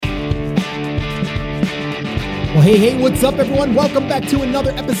Well, hey, what's up, everyone? Welcome back to another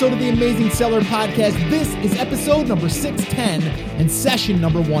episode of the Amazing Seller Podcast. This is episode number 610 and session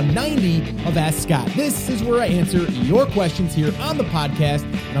number 190 of Ask Scott. This is where I answer your questions here on the podcast,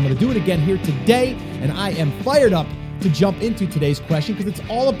 and I'm going to do it again here today, and I am fired up to jump into today's question because it's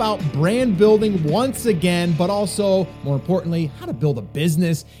all about brand building once again, but also, more importantly, how to build a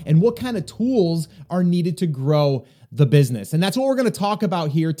business and what kind of tools are needed to grow the business. And that's what we're going to talk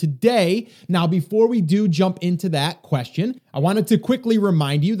about here today. Now, before we do jump into that question, I wanted to quickly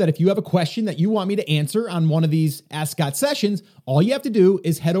remind you that if you have a question that you want me to answer on one of these Ask Scott sessions, all you have to do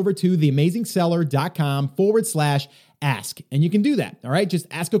is head over to theamazingseller.com/ask. And you can do that. All right. Just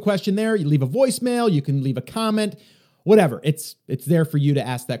ask a question there. You leave a voicemail. You can leave a comment. Whatever, it's there for you to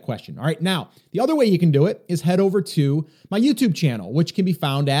ask that question. All right, now, the other way you can do it is head over to my YouTube channel, which can be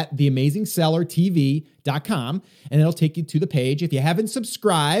found at theamazingsellertv.com, and it'll take you to the page. If you haven't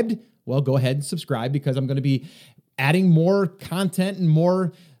subscribed, well, go ahead and subscribe because I'm going to be adding more content and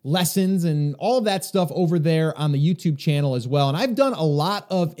more lessons and all of that stuff over there on the YouTube channel as well. And I've done a lot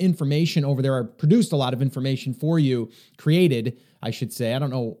of information over there. I produced a lot of information for you, I should say. I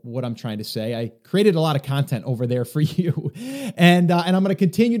don't know what I'm trying to say. I created a lot of content over there for you. And I'm going to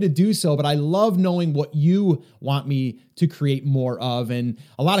continue to do so, but I love knowing what you want me to create more of. And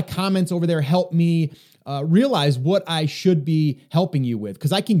a lot of comments over there help me realize what I should be helping you with,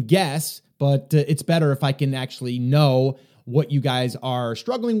 because I can guess, but it's better if I can actually know what you guys are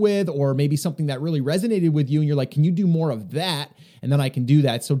struggling with, or maybe something that really resonated with you and you're like, can you do more of that? And then I can do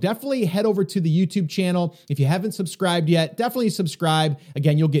that. So definitely head over to the YouTube channel. If you haven't subscribed yet, definitely subscribe.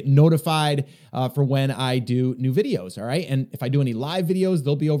 Again, you'll get notified for when I do new videos. All right. And if I do any live videos,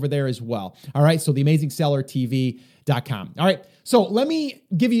 they'll be over there as well. All right. So theamazingsellertv.com. All right. So let me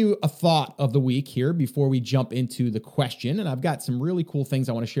give you a thought of the week here before we jump into the question. And I've got some really cool things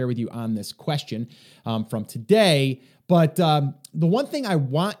I want to share with you on this question from today. But the one thing I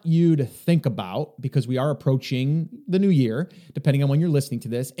want you to think about, because we are approaching the new year, depending on when you're listening to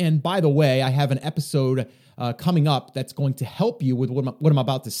this. And by the way, I have an episode coming up that's going to help you with what I'm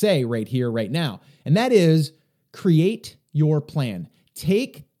about to say right here, right now. And that is create your plan.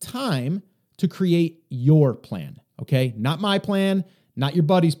 Take time to create your plan, okay? Not my plan, not your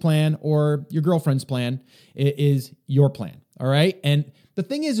buddy's plan or your girlfriend's plan. It is your plan, all right? And the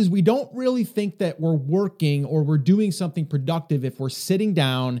thing is we don't really think that we're working or we're doing something productive if we're sitting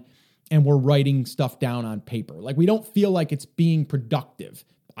down and we're writing stuff down on paper. Like, we don't feel like it's being productive.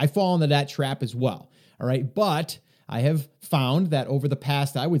 I fall into that trap as well. All right. But I have found that over the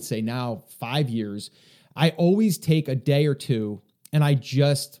past, I would say now 5 years, I always take a day or two and I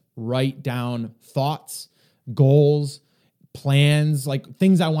just write down thoughts, goals, plans, like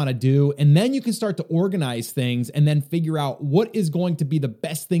things I want to do. And then you can start to organize things and then figure out what is going to be the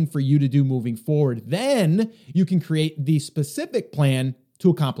best thing for you to do moving forward. Then you can create the specific plan to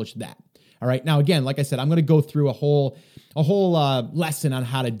accomplish that. All right. Now, again, like I said, I'm going to go through a whole lesson on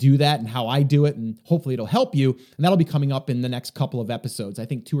how to do that and how I do it. And hopefully it'll help you. And that'll be coming up in the next couple of episodes. I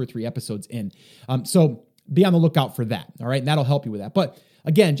think 2 or 3 episodes in. So be on the lookout for that. All right. And that'll help you with that. But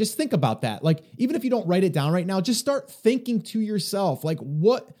again, just think about that. Like, even if you don't write it down right now, just start thinking to yourself, like,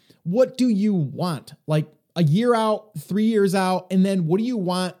 what do you want? Like, a year out, 3 years out, and then what do you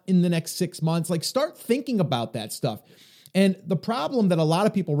want in the next 6 months? Like, start thinking about that stuff. And the problem that a lot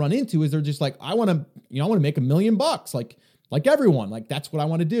of people run into is they're just like, I want to make $1 million, like everyone, like that's what I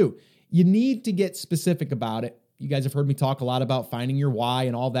want to do. You need to get specific about it. You guys have heard me talk a lot about finding your why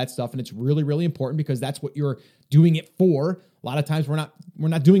and all that stuff. And it's really, really important because that's what you're doing it for. A lot of times we're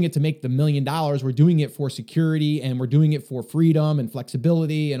not doing it to make the $1 million. We're doing it for security, and we're doing it for freedom and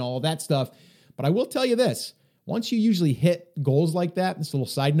flexibility and all that stuff. But I will tell you this, once you usually hit goals like that, this little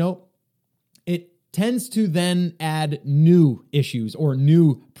side note, it tends to then add new issues or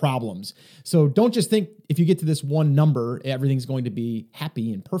new problems. So don't just think if you get to this one number, everything's going to be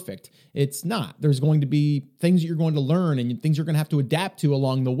happy and perfect. It's not. There's going to be things that you're going to learn and things you're going to have to adapt to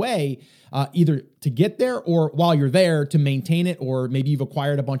along the way, either to get there or while you're there to maintain it, or maybe you've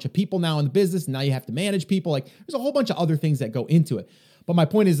acquired a bunch of people now in the business and now you have to manage people. Like, there's a whole bunch of other things that go into it. But my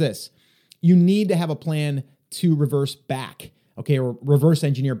point is this, you need to have a plan to reverse back. Okay, or reverse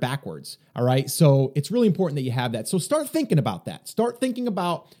engineer backwards. All right. So it's really important that you have that. So start thinking about that. Start thinking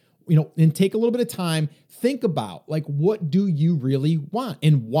about, and take a little bit of time. Think about, like, what do you really want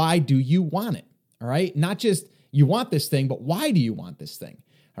and why do you want it? All right. Not just you want this thing, but why do you want this thing?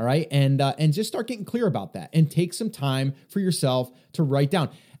 All right. And just start getting clear about that and take some time for yourself to write down.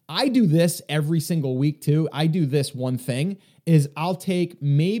 I do this every single week too. I do this one thing is I'll take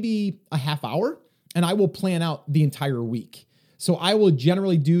maybe a half hour and I will plan out the entire week. So I will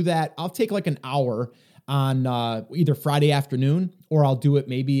generally do that. I'll take like an hour on either Friday afternoon, or I'll do it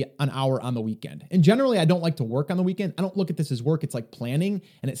maybe an hour on the weekend. And generally, I don't like to work on the weekend. I don't look at this as work. It's like planning,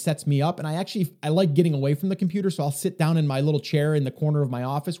 and it sets me up. And I like getting away from the computer. So I'll sit down in my little chair in the corner of my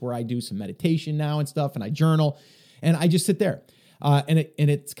office where I do some meditation now and stuff, and I journal, and I just sit there. And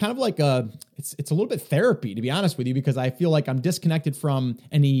it's kind of like it's a little bit therapy, to be honest with you, because I feel like I'm disconnected from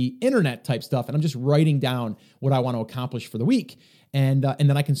any internet type stuff, and I'm just writing down what I want to accomplish for the week. And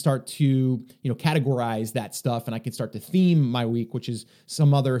then I can start to, categorize that stuff, and I can start to theme my week, which is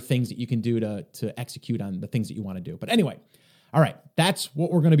some other things that you can do to execute on the things that you want to do. But anyway, all right, that's what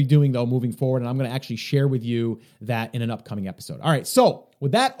we're going to be doing though moving forward, and I'm going to actually share with you that in an upcoming episode. All right, so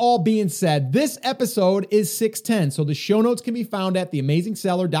with that all being said, this episode is 610. So the show notes can be found at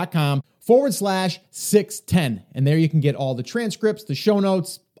theamazingseller.com/610. And there you can get all the transcripts, the show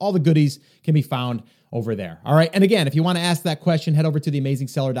notes, all the goodies can be found over there. All right. And again, if you want to ask that question, head over to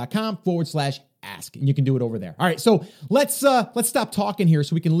theamazingseller.com/ask, and you can do it over there. All right. So let's stop talking here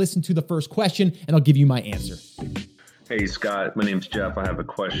so we can listen to the first question, and I'll give you my answer. Hey, Scott, my name's Jeff. I have a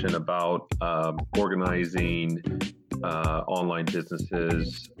question about organizing online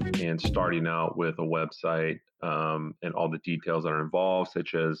businesses and starting out with a website and all the details that are involved,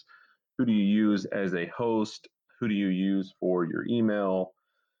 such as who do you use as a host, who do you use for your email,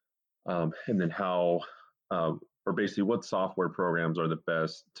 and then how, or basically what software programs are the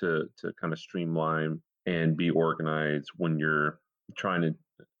best to kind of streamline and be organized when you're trying to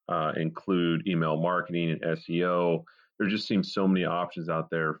include email marketing and SEO. There just seems so many options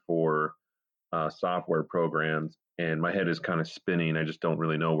out there for software programs, and my head is kind of spinning. I just don't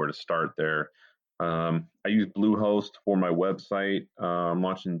really know where to start there. I use Bluehost for my website. I'm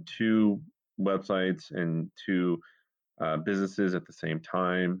launching 2 websites and 2 businesses at the same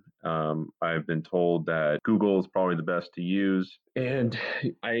time. I've been told that Google is probably the best to use. And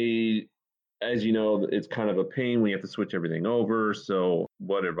as you know, it's kind of a pain when you have to switch everything over. So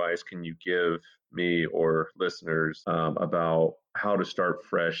what advice can you give me or listeners about how to start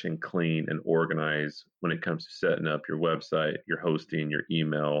fresh and clean and organized when it comes to setting up your website, your hosting, your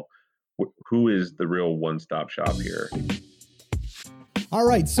email? Who is the real one-stop shop here? All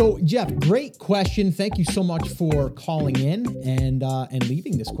right. So Jeff, great question. Thank you so much for calling in and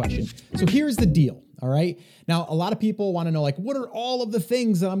leaving this question. So here's the deal. All right. Now, a lot of people want to know, like, what are all of the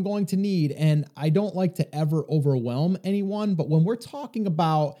things that I'm going to need? And I don't like to ever overwhelm anyone. But when we're talking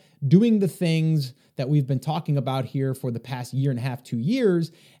about doing the things that we've been talking about here for the past year and a half, 2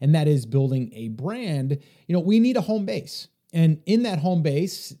 years, and that is building a brand, we need a home base. And in that home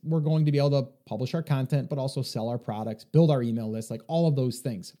base, we're going to be able to publish our content, but also sell our products, build our email list, like all of those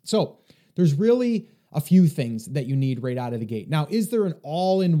things. So there's really a few things that you need right out of the gate. Now, is there an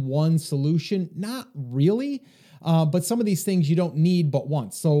all-in-one solution? Not really, but some of these things you don't need but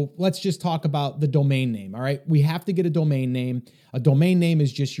once. So let's just talk about the domain name, all right? We have to get a domain name. A domain name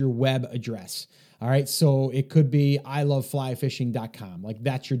is just your web address, all right? So it could be iloveflyfishing.com, like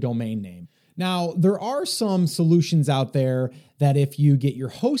that's your domain name. Now, there are some solutions out there that if you get your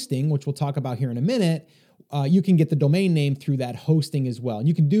hosting, which we'll talk about here in a minute, you can get the domain name through that hosting as well. And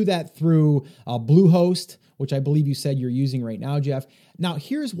you can do that through Bluehost, which I believe you said you're using right now, Jeff. Now,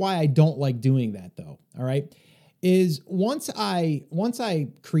 here's why I don't like doing that though, all right, is once I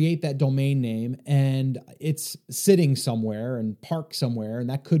create that domain name and it's sitting somewhere and parked somewhere, and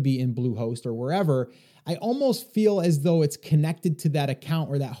that could be in Bluehost or wherever, I almost feel as though it's connected to that account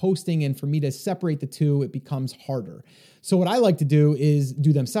or that hosting, and for me to separate the two, it becomes harder. So what I like to do is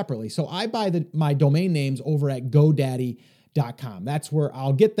do them separately. So I buy my domain names over at GoDaddy.com. That's where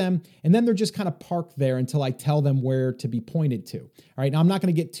I'll get them, and then they're just kind of parked there until I tell them where to be pointed to. All right, now I'm not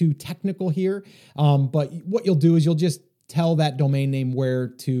going to get too technical here, but what you'll do is you'll just tell that domain name where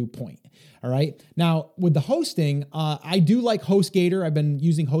to point. All right. Now, with the hosting, I do like HostGator. I've been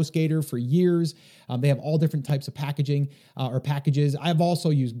using HostGator for years. They have all different types of packaging or packages. I've also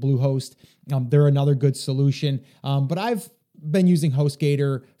used Bluehost. They're another good solution. But I've been using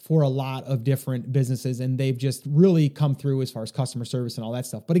HostGator for a lot of different businesses, and they've just really come through as far as customer service and all that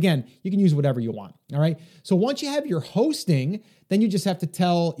stuff. But again, you can use whatever you want. All right. So once you have your hosting, then you just have to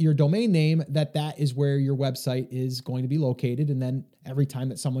tell your domain name that is where your website is going to be located. And then every time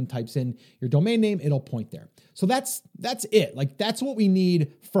that someone types in your domain name, it'll point there. So that's it. Like that's what we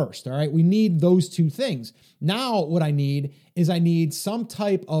need first. All right. We need those two things. Now what I need is some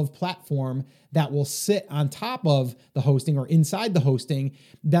type of platform that will sit on top of the hosting or inside the hosting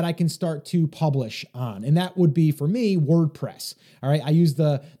that I can start to publish on. And that would be, for me, WordPress. All right. I use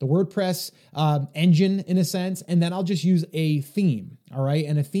the WordPress engine in a sense, and then I'll just use a theme theme. All right.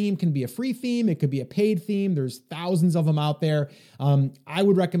 And a theme can be a free theme. It could be a paid theme. There's thousands of them out there. I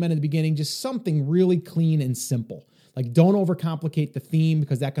would recommend at the beginning, just something really clean and simple. Like, don't overcomplicate the theme,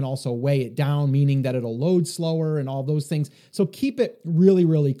 because that can also weigh it down, meaning that it'll load slower and all those things. So keep it really,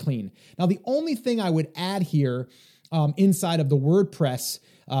 really clean. Now, the only thing I would add here inside of the WordPress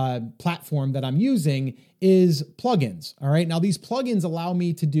platform that I'm using is plugins. All right. Now, these plugins allow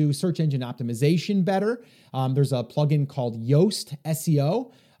me to do search engine optimization better. There's a plugin called Yoast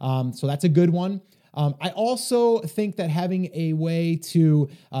SEO. So that's a good one. I also think that having a way to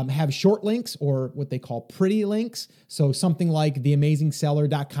have short links, or what they call pretty links, so something like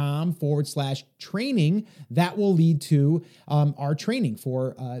theamazingseller.com/training, that will lead to our training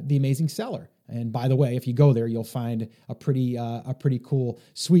for The Amazing Seller. And by the way, if you go there, you'll find a pretty cool,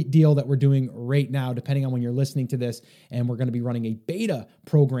 sweet deal that we're doing right now, depending on when you're listening to this. And we're going to be running a beta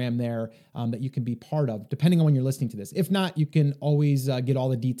program there that you can be part of, depending on when you're listening to this. If not, you can always get all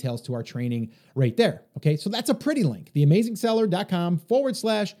the details to our training right there. Okay, so that's a pretty link,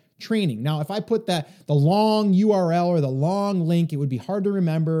 theamazingseller.com/training. Now, if I put the long URL or the long link, it would be hard to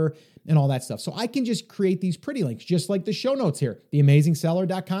remember and all that stuff. So I can just create these pretty links, just like the show notes here,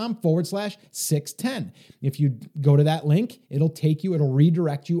 theamazingseller.com/610. If you go to that link, it'll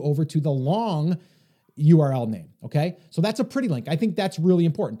redirect you over to the long URL name. Okay. So that's a pretty link. I think that's really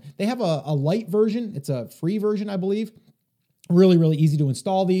important. They have a light version. It's a free version, I believe. Really, really easy to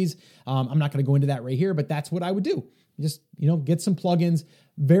install these. I'm not going to go into that right here, but that's what I would do. Just, get some plugins.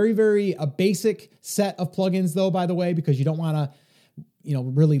 Very, very basic set of plugins though, by the way, because you don't want to,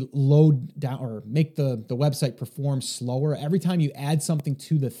 really load down or make the website perform slower. Every time you add something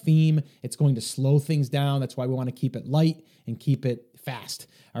to the theme, it's going to slow things down. That's why we want to keep it light and keep it fast.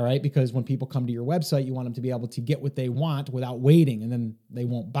 All right. Because when people come to your website, you want them to be able to get what they want without waiting, and then they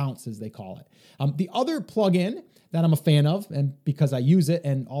won't bounce, as they call it. The other plugin that I'm a fan of, and because I use it,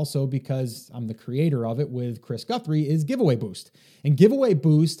 and also because I'm the creator of it with Chris Guthrie, is Giveaway Boost. And Giveaway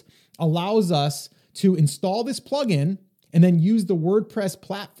Boost allows us to install this plugin and then use the WordPress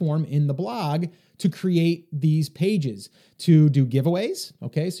platform in the blog to create these pages to do giveaways.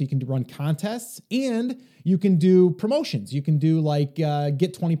 Okay, so you can run contests, and you can do promotions. You can do like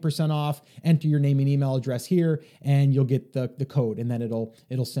get 20% off, enter your name and email address here, and you'll get the code, and then it'll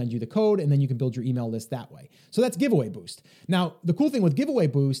send you the code, and then you can build your email list that way. So that's Giveaway Boost. Now, the cool thing with Giveaway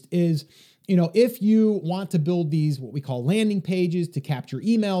Boost is, if you want to build these, what we call landing pages to capture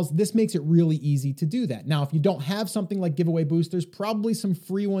emails, this makes it really easy to do that. Now, if you don't have something like Giveaway Boost, there's probably some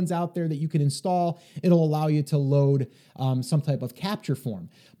free ones out there that you can install. It'll allow you to load some type of capture form.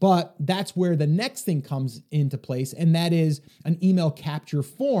 But that's where the next thing comes into place, and that is an email capture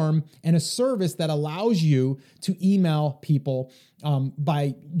form and a service that allows you to email people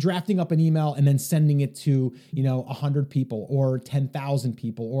by drafting up an email and then sending it to 100 people or 10,000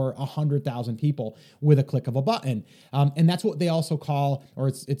 people or 100,000 people with a click of a button. And that's what they also call, or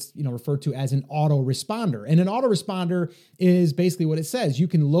it's referred to as an autoresponder. And an autoresponder is basically what it says. You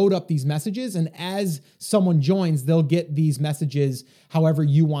can load up these messages, and as someone joins, they'll get these messages however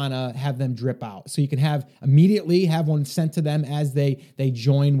you want to have them drip out. So you can immediately have one sent to them as they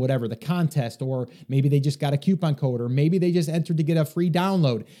join whatever the contest, or maybe they just got a coupon code, or maybe they just entered to get a free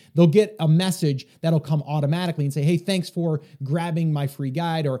download. They'll get a message that'll come automatically and say, hey, thanks for grabbing my free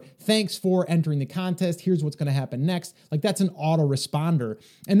guide, or thanks for entering the contest. Here's what's going to happen next. Like, that's an autoresponder.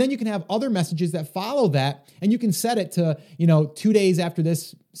 And then you can have other messages that follow that, and you can set it to, 2 days after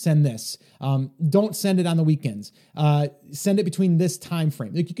this, send this. Don't send it on the weekends. Send it between this time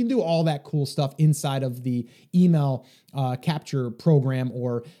frame. Like, you can do all that cool stuff inside of the email capture program,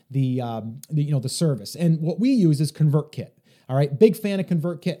 or the service. And what we use is ConvertKit. All right. Big fan of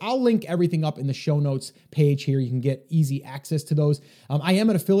ConvertKit. I'll link everything up in the show notes page here. You can get easy access to those. I am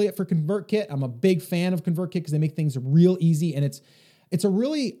an affiliate for ConvertKit. I'm a big fan of ConvertKit because they make things real easy, and it's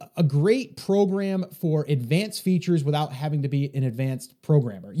a great program for advanced features without having to be an advanced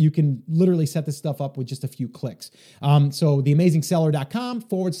programmer. You can literally set this stuff up with just a few clicks. So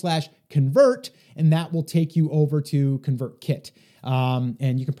theamazingseller.com/convert, and that will take you over to ConvertKit.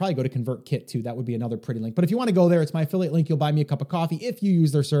 And you can probably go to ConvertKit too. That would be another pretty link. But if you want to go there, it's my affiliate link. You'll buy me a cup of coffee if you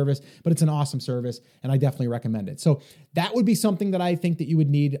use their service, but it's an awesome service, and I definitely recommend it. So that would be something that I think that you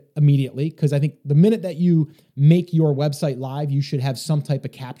would need immediately, because I think the minute that you make your website live, you should have some type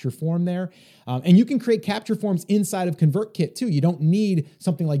of capture form there. And you can create capture forms inside of ConvertKit too. You don't need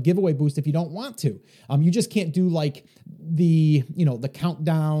something like Giveaway Boost if you don't want to. You just can't do like the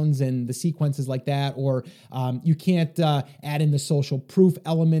countdowns and the sequences like that, or you can't add in the social proof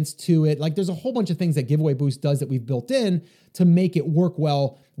elements to it. Like there's a whole bunch of things that Giveaway Boost does that we've built in to make it work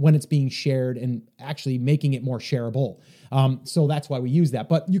well when it's being shared and actually making it more shareable. So that's why we use that.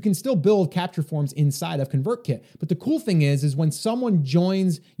 But you can still build capture forms inside of ConvertKit. But the cool thing is when someone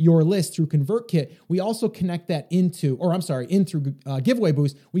joins your list through ConvertKit, we also connect that in through Giveaway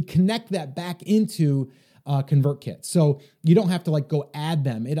Boost, we connect that back into ConvertKit. So you don't have to like go add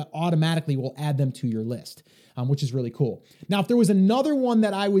them. It automatically will add them to your list, which is really cool. Now, if there was another one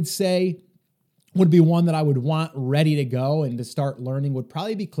that I would say would be one that I would want ready to go and to start learning would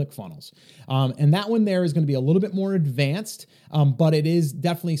probably be ClickFunnels. And that one there is going to be a little bit more advanced, but it is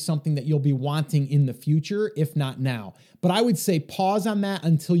definitely something that you'll be wanting in the future, if not now. But I would say pause on that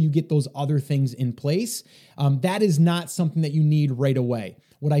until you get those other things in place. That is not something that you need right away.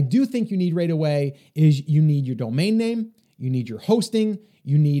 What I do think you need right away is you need your domain name, you need your hosting,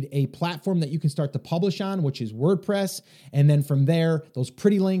 you need a platform that you can start to publish on, which is WordPress. And then from there, those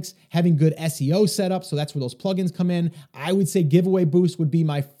pretty links, having good SEO setup. So that's where those plugins come in. I would say Giveaway Boost would be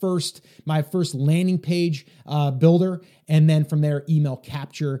my first landing page builder. And then from there, email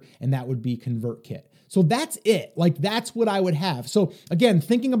capture, and that would be ConvertKit. So that's it. Like that's what I would have. So again,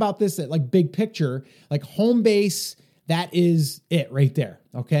 thinking about this at like big picture, like home base, that is it right there.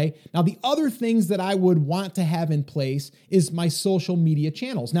 Okay. Now, the other things that I would want to have in place is my social media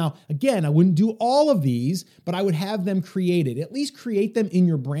channels. Now, again, I wouldn't do all of these, but I would have them created. At least create them in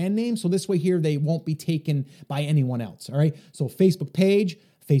your brand name. So this way here, they won't be taken by anyone else. All right. So Facebook page,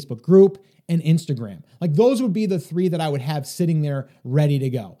 Facebook group, and Instagram. Like those would be the three that I would have sitting there ready to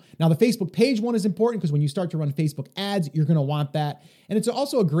go. Now, the Facebook page one is important because when you start to run Facebook ads, you're going to want that. And it's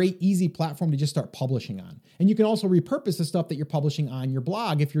also a great, easy platform to just start publishing on. And you can also repurpose the stuff that you're publishing on your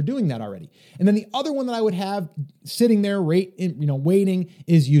blog if you're doing that already. And then the other one that I would have sitting there waiting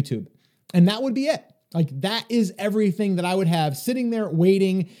is YouTube. And that would be it. Like that is everything that I would have sitting there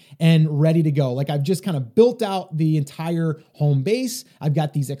waiting and ready to go. Like I've just kind of built out the entire home base. I've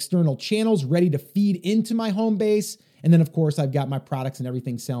got these external channels ready to feed into my home base. And then, of course, I've got my products and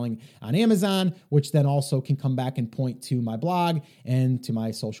everything selling on Amazon, which then also can come back and point to my blog and to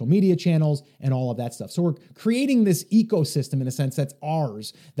my social media channels and all of that stuff. So we're creating this ecosystem in a sense that's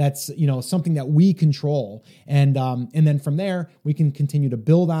ours. That's, something that we control. And then from there, we can continue to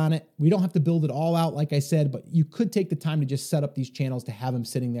build on it. We don't have to build it all out, like I said, but you could take the time to just set up these channels to have them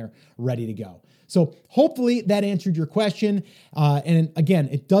sitting there ready to go. So hopefully that answered your question. And again,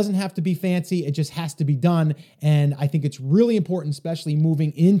 it doesn't have to be fancy. It just has to be done. And I think it's really important, especially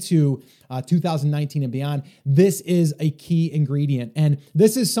moving into 2019 and beyond. This is a key ingredient. And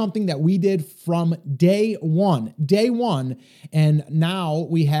this is something that we did from day one. And now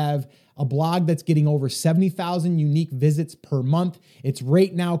we have a blog that's getting over 70,000 unique visits per month. It's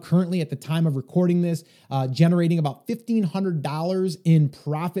right now, currently at the time of recording this, generating about $1,500 in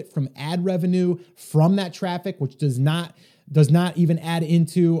profit from ad revenue from that traffic, which does not even add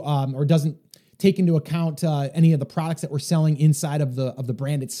into or doesn't take into account any of the products that we're selling inside of the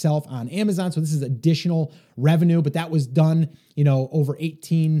brand itself on Amazon. So this is additional revenue, but that was done, over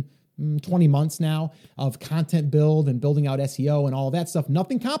 20 months now of content build and building out SEO and all of that stuff.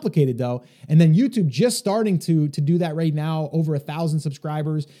 Nothing complicated though. And then YouTube just starting to do that right now, over 1,000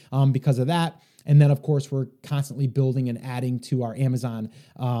 subscribers because of that. And then of course we're constantly building and adding to our Amazon,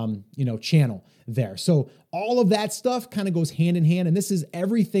 channel there. So all of that stuff kind of goes hand in hand. And this is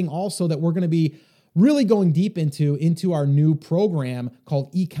everything also that we're going to be really going deep into our new program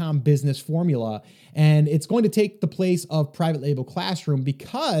called Ecom Business Formula. And it's going to take the place of Private Label Classroom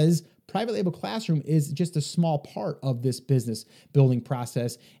because Private Label Classroom is just a small part of this business building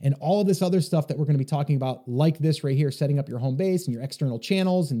process. And all of this other stuff that we're going to be talking about, like this right here, setting up your home base and your external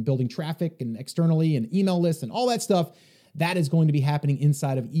channels and building traffic and externally and email lists and all that stuff, that is going to be happening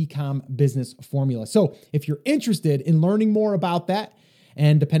inside of Ecom Business Formula. So if you're interested in learning more about that,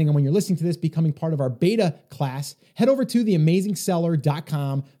 and depending on when you're listening to this, becoming part of our beta class, head over to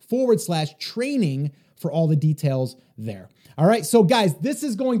theamazingseller.com/training for all the details there. All right. So guys, this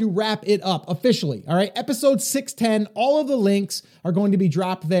is going to wrap it up officially. All right. Episode 610, all of the links are going to be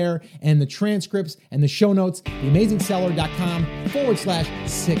dropped there and the transcripts and the show notes,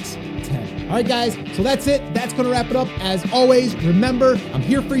 theamazingseller.com/610. All right, guys. So that's it. That's going to wrap it up. As always, remember, I'm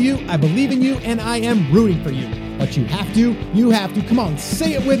here for you. I believe in you and I am rooting for you. But you have to. Come on,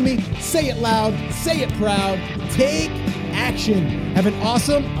 say it with me. Say it loud. Say it proud. Take action. Have an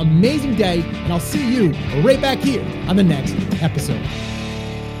awesome, amazing day, and I'll see you right back here on the next episode.